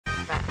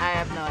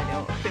have no idea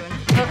what we're doing.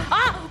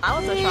 Ah! I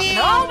was so shocking.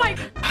 Oh my!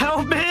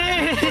 Help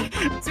me!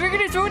 So we're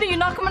gonna throw it. You're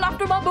not coming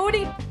after my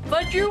booty.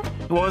 But you.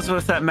 What was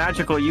with that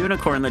magical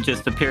unicorn that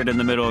just appeared in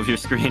the middle of your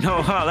screen?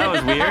 Oh, wow, that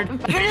was weird.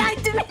 You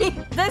lied to me.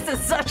 This is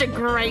such a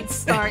great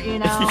start, you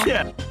know.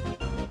 Yeah.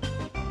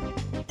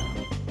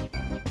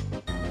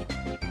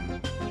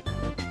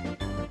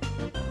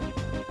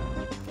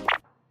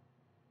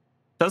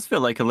 Does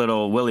feel like a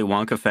little Willy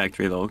Wonka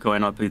factory though,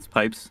 going up these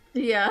pipes.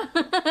 Yeah,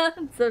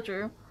 so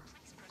true.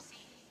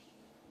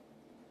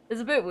 It's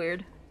a bit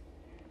weird.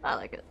 I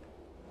like it.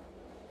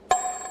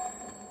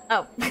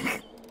 Oh.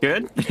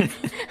 Good.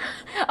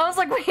 I was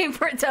like waiting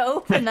for it to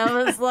open.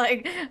 I was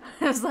like,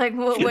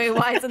 well, wait,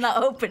 why isn't that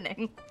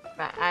opening?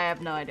 I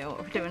have no idea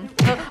what we're doing.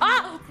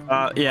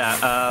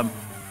 Yeah.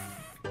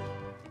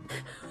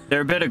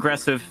 They're a bit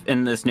aggressive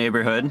in this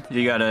neighborhood.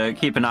 You gotta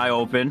keep an eye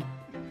open.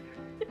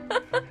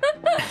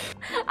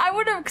 I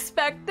would have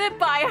expected,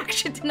 but I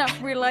actually did not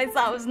realize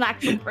that was an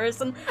actual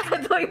person. I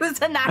thought he was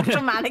an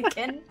actual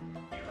mannequin.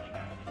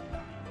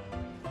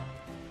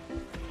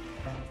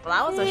 Well,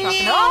 that was so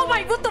shocking. Oh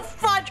my, what the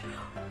fudge?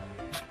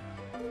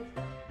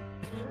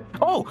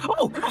 Oh!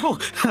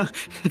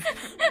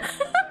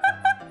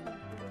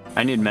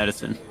 I need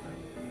medicine.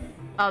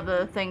 Oh,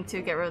 the thing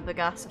to get rid of the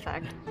gas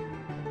effect.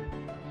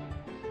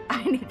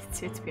 I needed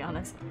to be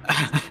honest.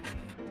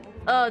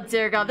 Oh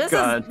dear God, this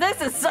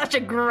is such a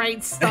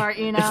great start,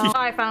 you know.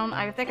 I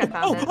think I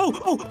found it.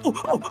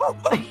 Oh!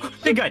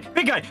 Big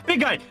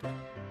guy!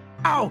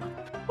 Ow!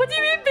 What do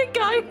you mean, big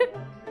guy?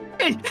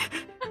 Hey.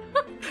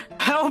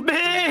 Help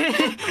me!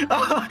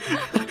 Oh.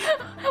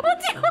 What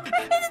do you want me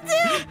to do?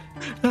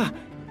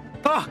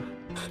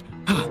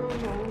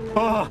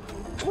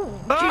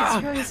 Jesus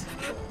Christ.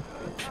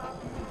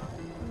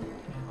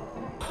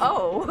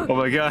 Oh. Oh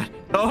my God!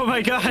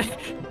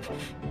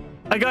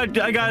 I got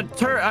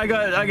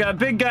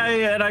big guy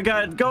and I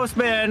got ghost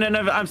man and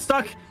I'm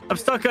stuck. I'm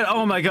stuck at.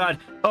 Oh my God!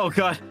 Oh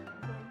God!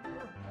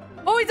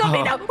 Oh, he's on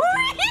me now.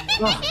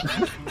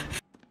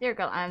 Dear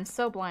God, I'm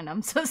so blind.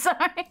 I'm so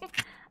sorry.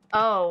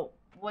 Oh,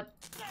 what?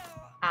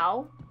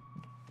 Ow.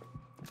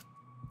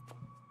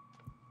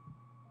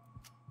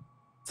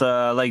 It's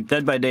like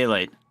Dead by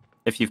Daylight.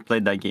 If you've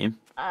played that game.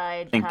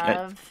 I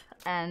have,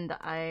 and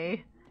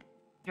I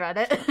dread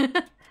it.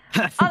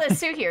 Oh, there's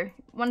two here.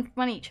 One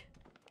each.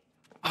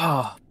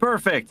 Oh,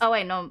 perfect. Oh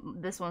wait, no,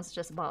 this one's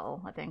just a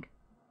bottle, I think.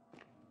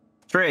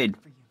 Trade.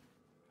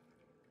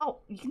 Oh,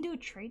 you can do a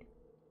trade?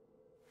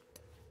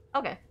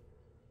 Okay.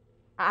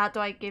 How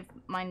do I give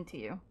mine to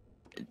you?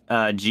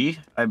 G,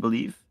 I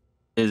believe,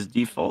 is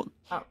default.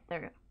 Oh, there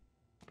we go.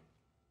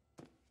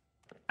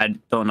 I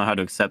don't know how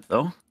to accept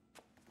though.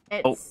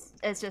 It's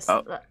just...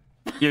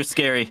 You're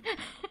scary.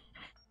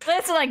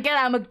 Listen, I get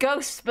it, I'm a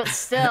ghost, but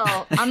still,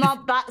 I'm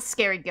not that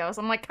scary ghost.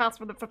 I'm like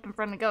Casper the flippin'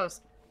 friendly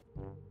ghost.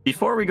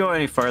 Before we go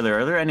any further,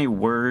 are there any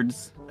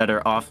words that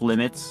are off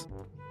limits?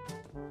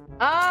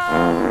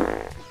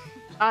 Are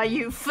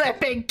you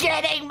flipping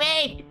kidding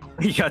me?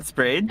 You got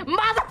sprayed?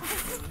 Mother...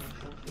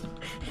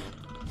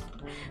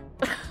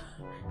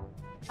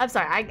 I'm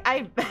sorry,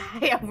 I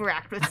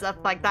overact with stuff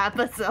like that,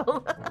 but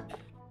still.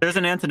 There's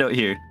an antidote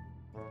here.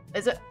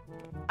 Is it?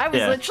 I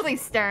was literally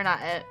staring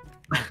at it.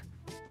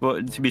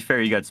 Well, to be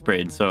fair, you got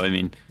sprayed, so I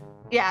mean...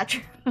 Yeah,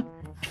 true.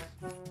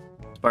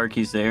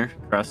 Sparky's there,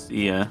 across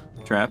the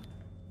trap.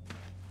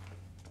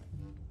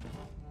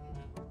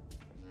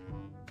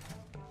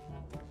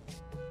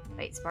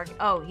 Wait, Sparky.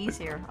 Oh, he's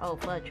here. Oh,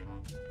 fudge.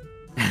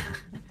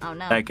 Oh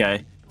no. That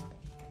guy.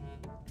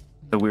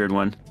 The weird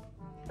one.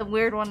 The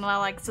weird one that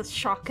likes to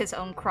shock his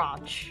own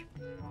crotch.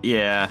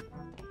 Yeah.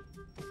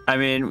 I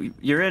mean,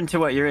 you're into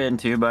what you're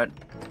into, but...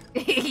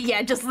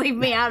 Yeah, just leave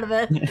me out of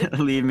it.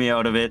 Leave me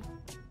out of it.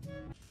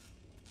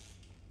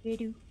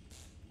 We-do,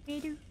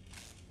 we-do,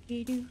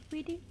 we-do,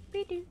 we-do,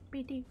 we-do,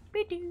 we-do,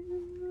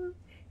 we-do,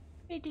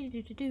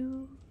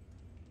 we-do-do-do-do.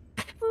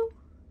 Woo.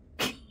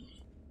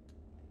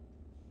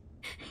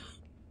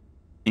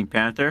 Pink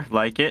Panther,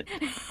 like it.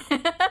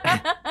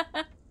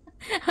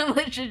 I'm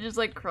literally just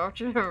like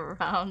crouching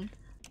around.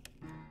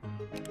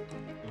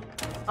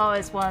 Oh,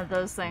 it's one of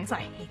those things. I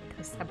hate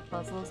those type of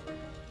puzzles.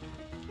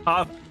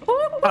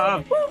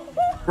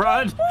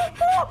 Run!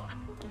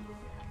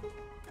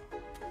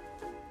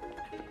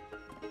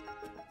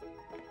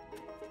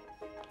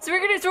 So we're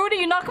gonna throw it.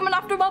 You're not coming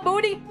after my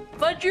booty,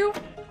 but you.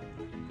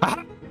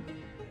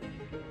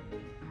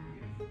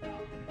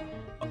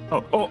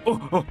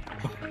 Oh.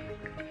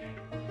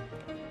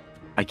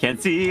 I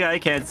can't see. I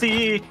can.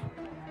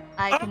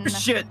 Oh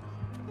shit!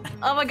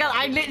 Oh my God!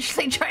 I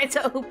literally tried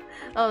to open.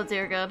 Oh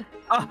dear God.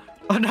 Oh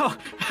no!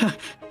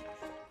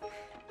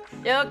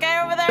 You okay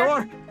over there?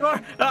 Door!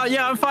 Oh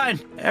yeah, I'm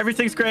fine.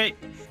 Everything's great.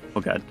 Oh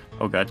God.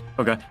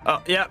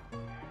 Oh yeah.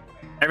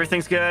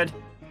 Everything's good.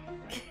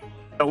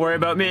 Don't worry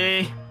about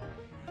me.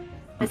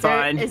 I'm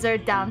fine. Is there a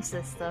down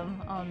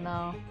system? Oh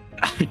no.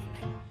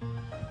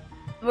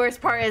 The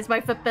worst part is my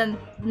flippin'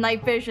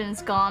 night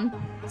vision's gone,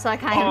 so I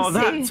can't even see. Oh,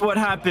 that's what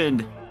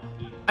happened.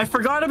 I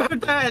forgot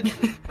about that.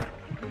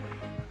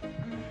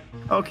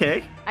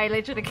 Okay. I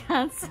literally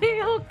can't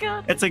see. Oh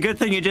god. It's a good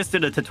thing you just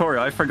did a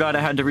tutorial. I forgot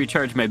I had to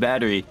recharge my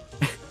battery.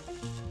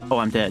 Oh,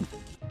 I'm dead.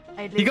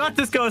 You got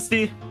this,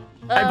 Ghosty.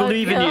 I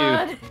believe in you.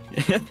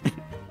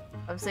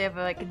 I'm seeing if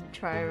I can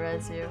try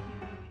res you.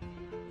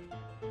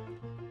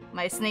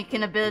 My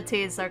sneaking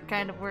abilities are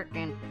kind of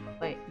working.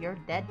 Wait, you're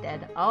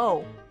dead.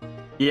 Oh.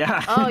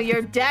 Yeah. Oh,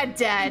 you're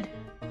dead.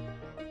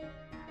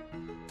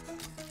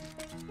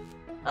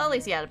 Well, at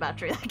least you had a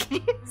battery that I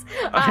can use.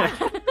 Okay.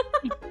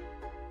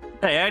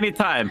 Hey,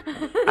 anytime.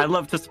 I'd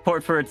love to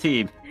support for a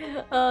team.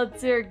 Oh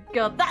dear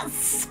god, that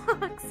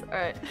sucks.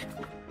 Alright.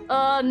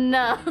 Oh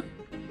no.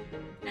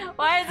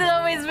 Why is it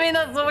always me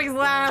that's always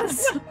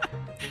last?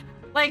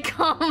 Like,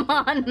 come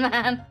on,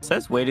 man. It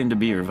says waiting to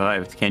be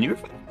revived. Can you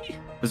revive me?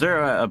 Is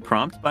there a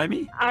prompt by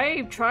me?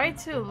 I tried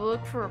to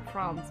look for a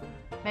prompt.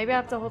 Maybe I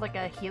have to hold like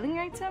a healing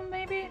item,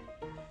 maybe?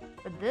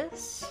 But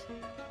this?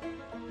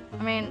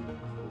 I mean...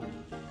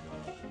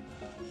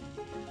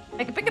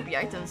 I can pick up the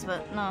items,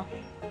 but no.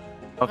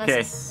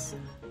 Okay.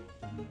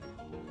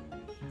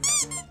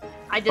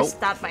 I just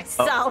stabbed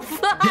myself.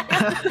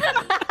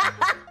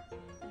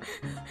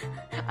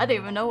 I don't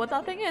even know what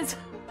that thing is.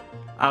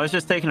 I was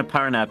just taking a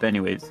power nap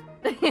anyways.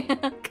 Okay.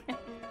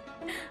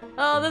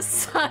 Oh, this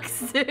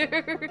sucks,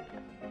 dude.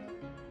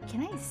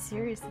 Can I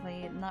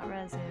seriously not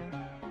res you?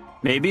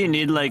 Maybe you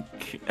need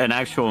like an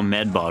actual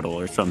med bottle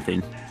or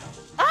something.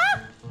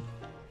 Ah!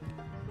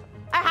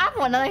 I have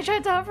one and I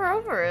tried to hover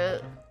over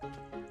it.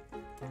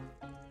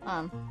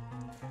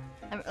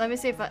 Let me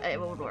see if it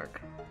would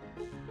work.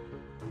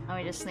 Let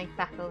me just sneak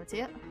back over to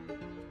you.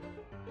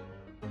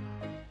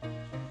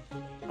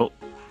 Oh.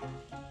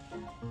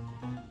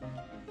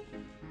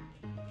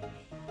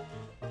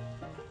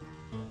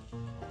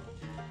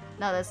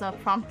 No, there's no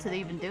prompt to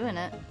even doing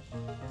it.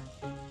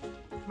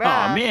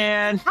 Bruh. Oh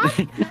man!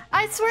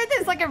 I swear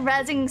there's like a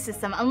rezzing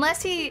system,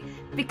 unless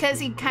because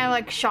he kind of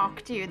like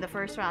shocked you in the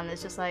first round.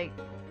 It's just like,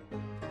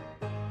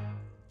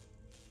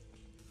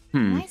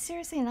 can I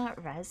seriously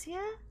not res you?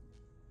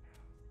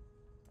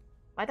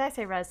 Why did I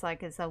say res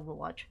like it's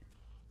Overwatch?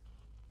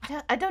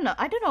 I don't know.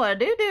 I don't know what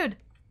to do, dude.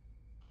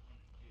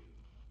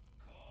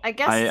 I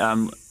guess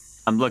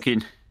I'm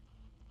looking.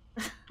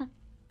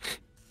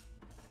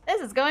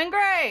 This is going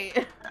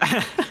great.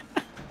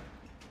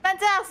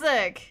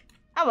 Fantastic.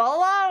 I'm all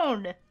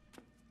alone.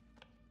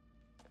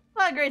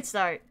 What a great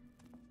start.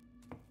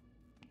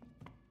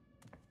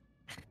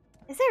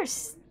 Is there?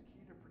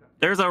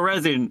 There's a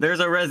resin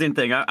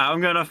thing.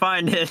 I'm gonna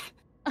find it.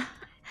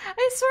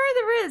 I swear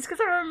there is, because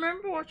I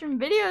remember watching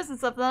videos and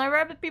stuff, and I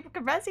read that people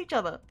could res each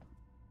other.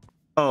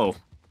 Oh.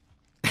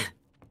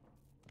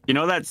 You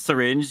know that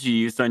syringe you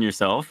used on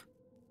yourself?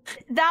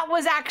 That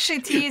was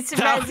actually to use to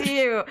res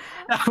you.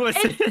 That was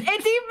it. It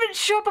didn't even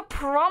show up a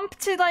prompt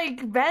to, like,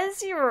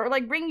 res you or,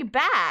 like, bring you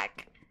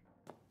back.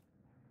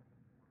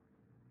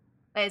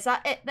 Wait, is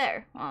that it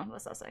there? Oh,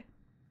 what's that say?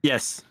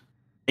 Yes.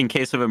 In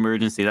case of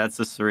emergency, that's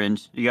the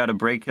syringe. You gotta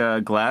break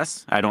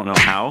glass. I don't know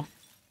how.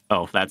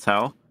 Oh, that's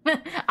how.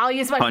 I'll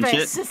use my Punch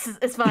face.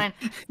 It's fine.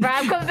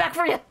 Right, I'm coming back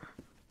for you.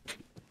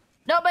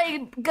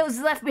 Nobody goes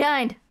left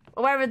behind.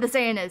 Or whatever the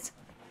saying is.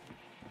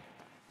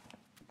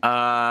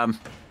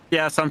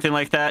 Yeah, something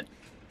like that.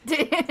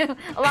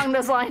 Along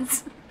those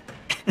lines.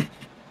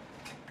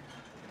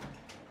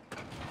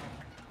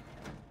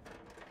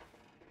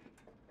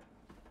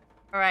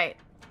 Alright.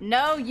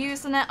 No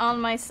using it on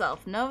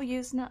myself. No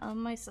using it on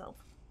myself.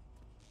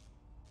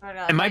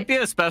 It might be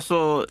a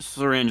special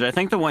syringe. I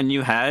think the one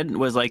you had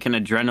was like an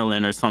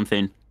adrenaline or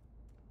something.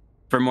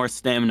 For more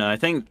stamina. I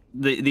think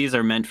these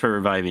are meant for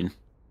reviving.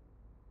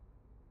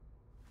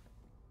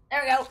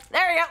 There we go.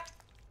 There we go.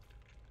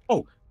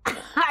 Oh.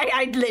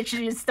 I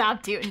literally just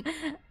stopped you.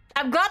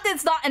 I'm glad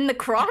it's not in the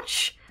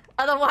crotch.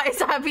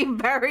 Otherwise, I'd be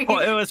very... Oh,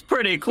 it was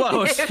pretty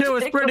close. It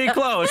was pretty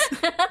close.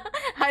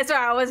 I swear,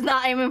 I was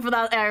not aiming for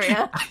that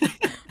area.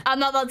 I'm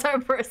not that type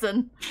of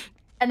person.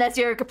 Unless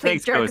you're a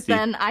complete jerk, Ghosty.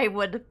 then I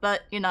would,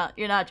 but you're not.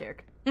 You're not a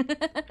jerk.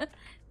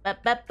 I'll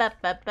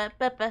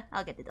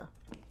get the door.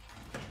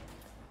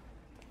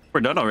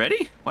 We're done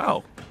already?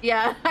 Wow.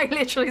 Yeah, I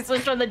literally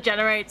switched on the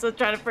generator, so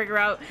trying to figure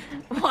out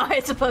what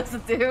it's supposed to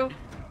do.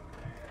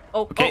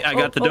 Oh, okay, I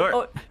got the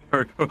door.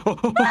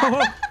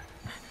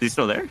 Is he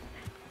still there?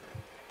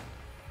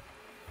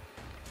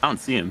 I don't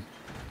see him.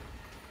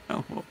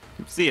 Oh, well,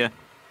 see ya.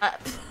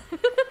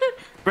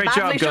 Great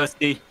job,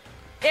 Ghosty.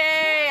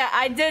 Yeah,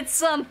 I did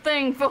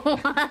something for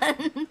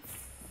once.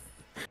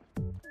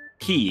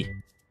 Key.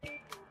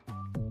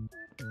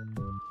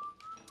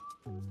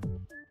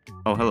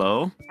 Oh,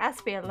 hello. Has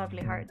to be a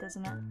lovely heart,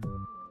 doesn't it?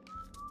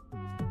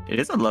 It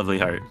is a lovely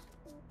heart.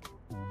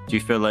 Do you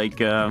feel like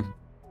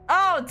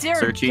oh dear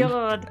searching?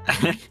 God!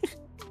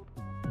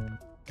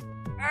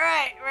 All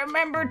right,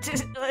 remember to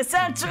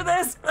censor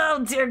this.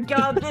 Oh dear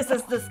God, this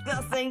is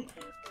disgusting.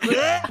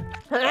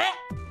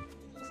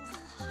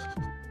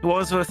 What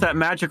was with that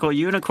magical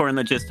unicorn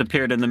that just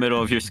appeared in the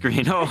middle of your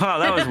screen? Oh, wow,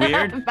 that was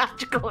weird.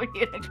 Magical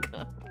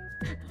unicorn.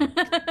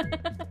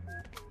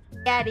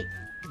 Daddy.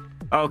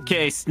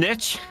 Okay,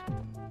 Snitch.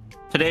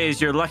 Today is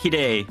your lucky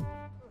day.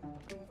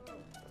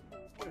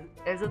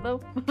 Is it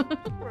though?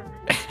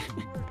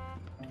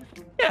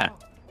 Yeah.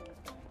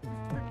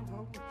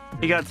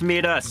 You got to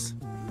meet us.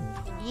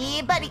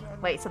 Yeah, buddy.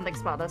 Wait, something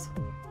spotted us.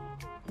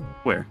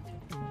 Where?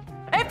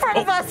 In front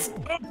of us!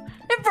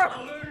 In front.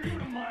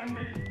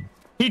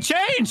 He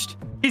changed!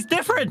 He's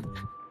different!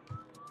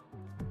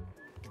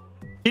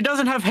 He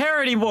doesn't have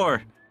hair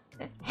anymore!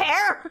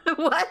 Hair?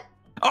 What?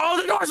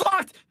 Oh, the door's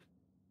locked!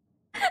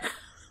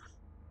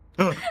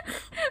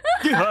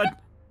 God.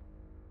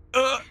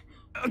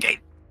 Okay.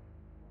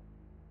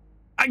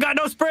 I got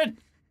no sprint!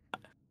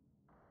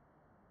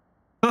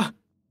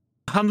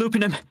 I'm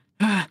looping him.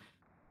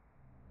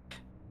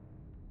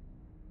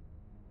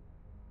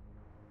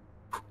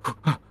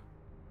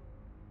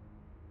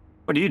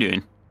 What are you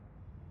doing?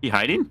 You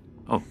hiding?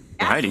 Oh,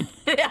 you're hiding.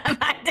 Yeah, I'm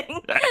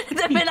hiding.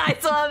 The minute I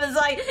saw him, I was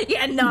like,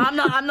 yeah, no,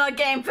 I'm not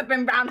getting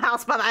flipping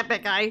roundhouse by that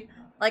big guy.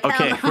 Like,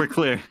 okay, we're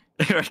clear.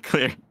 We're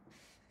clear.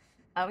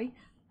 Are we?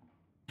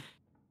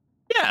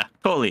 Yeah,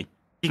 totally.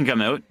 You can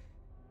come out.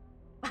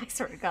 I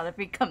swear to God, if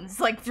he comes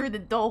like through the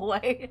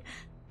doorway.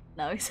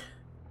 No, he's.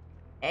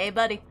 Hey,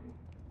 buddy.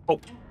 Oh,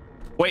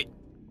 wait.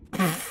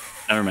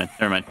 Never mind.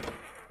 Never mind.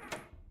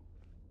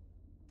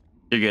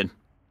 You're good.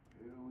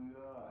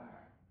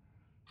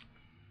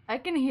 I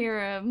can hear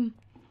him.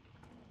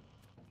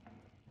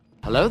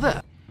 Hello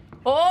there.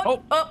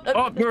 Oh,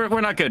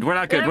 we're not good. We're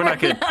not good. We're not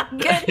good.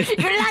 Good.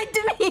 You lied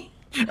to me.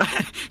 You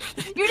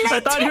lied I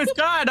thought to he me. was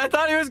gone. I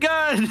thought he was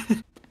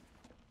gone.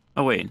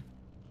 Oh wait,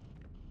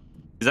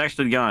 he's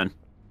actually gone.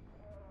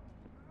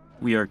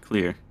 We are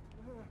clear.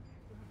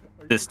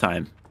 This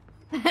time.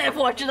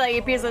 Fortunately, he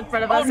appears in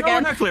front of Oh us no, again.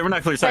 we're not clear. We're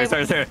not clear. Sorry,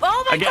 sorry, sorry.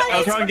 Oh my God, I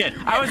was he's- wrong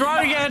again. I was wrong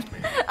again.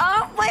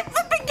 Oh my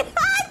flipping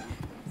God!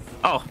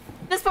 Oh,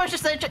 This poster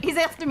said he's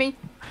after me.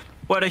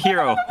 what a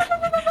hero.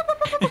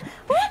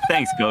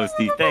 Thanks,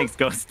 Ghosty. Thanks,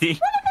 Ghosty.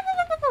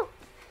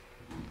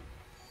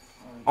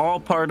 All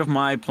part of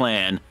my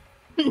plan.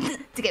 To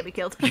get me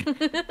killed. Got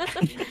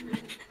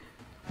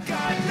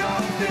no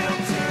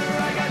filter,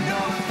 I got no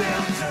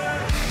filter.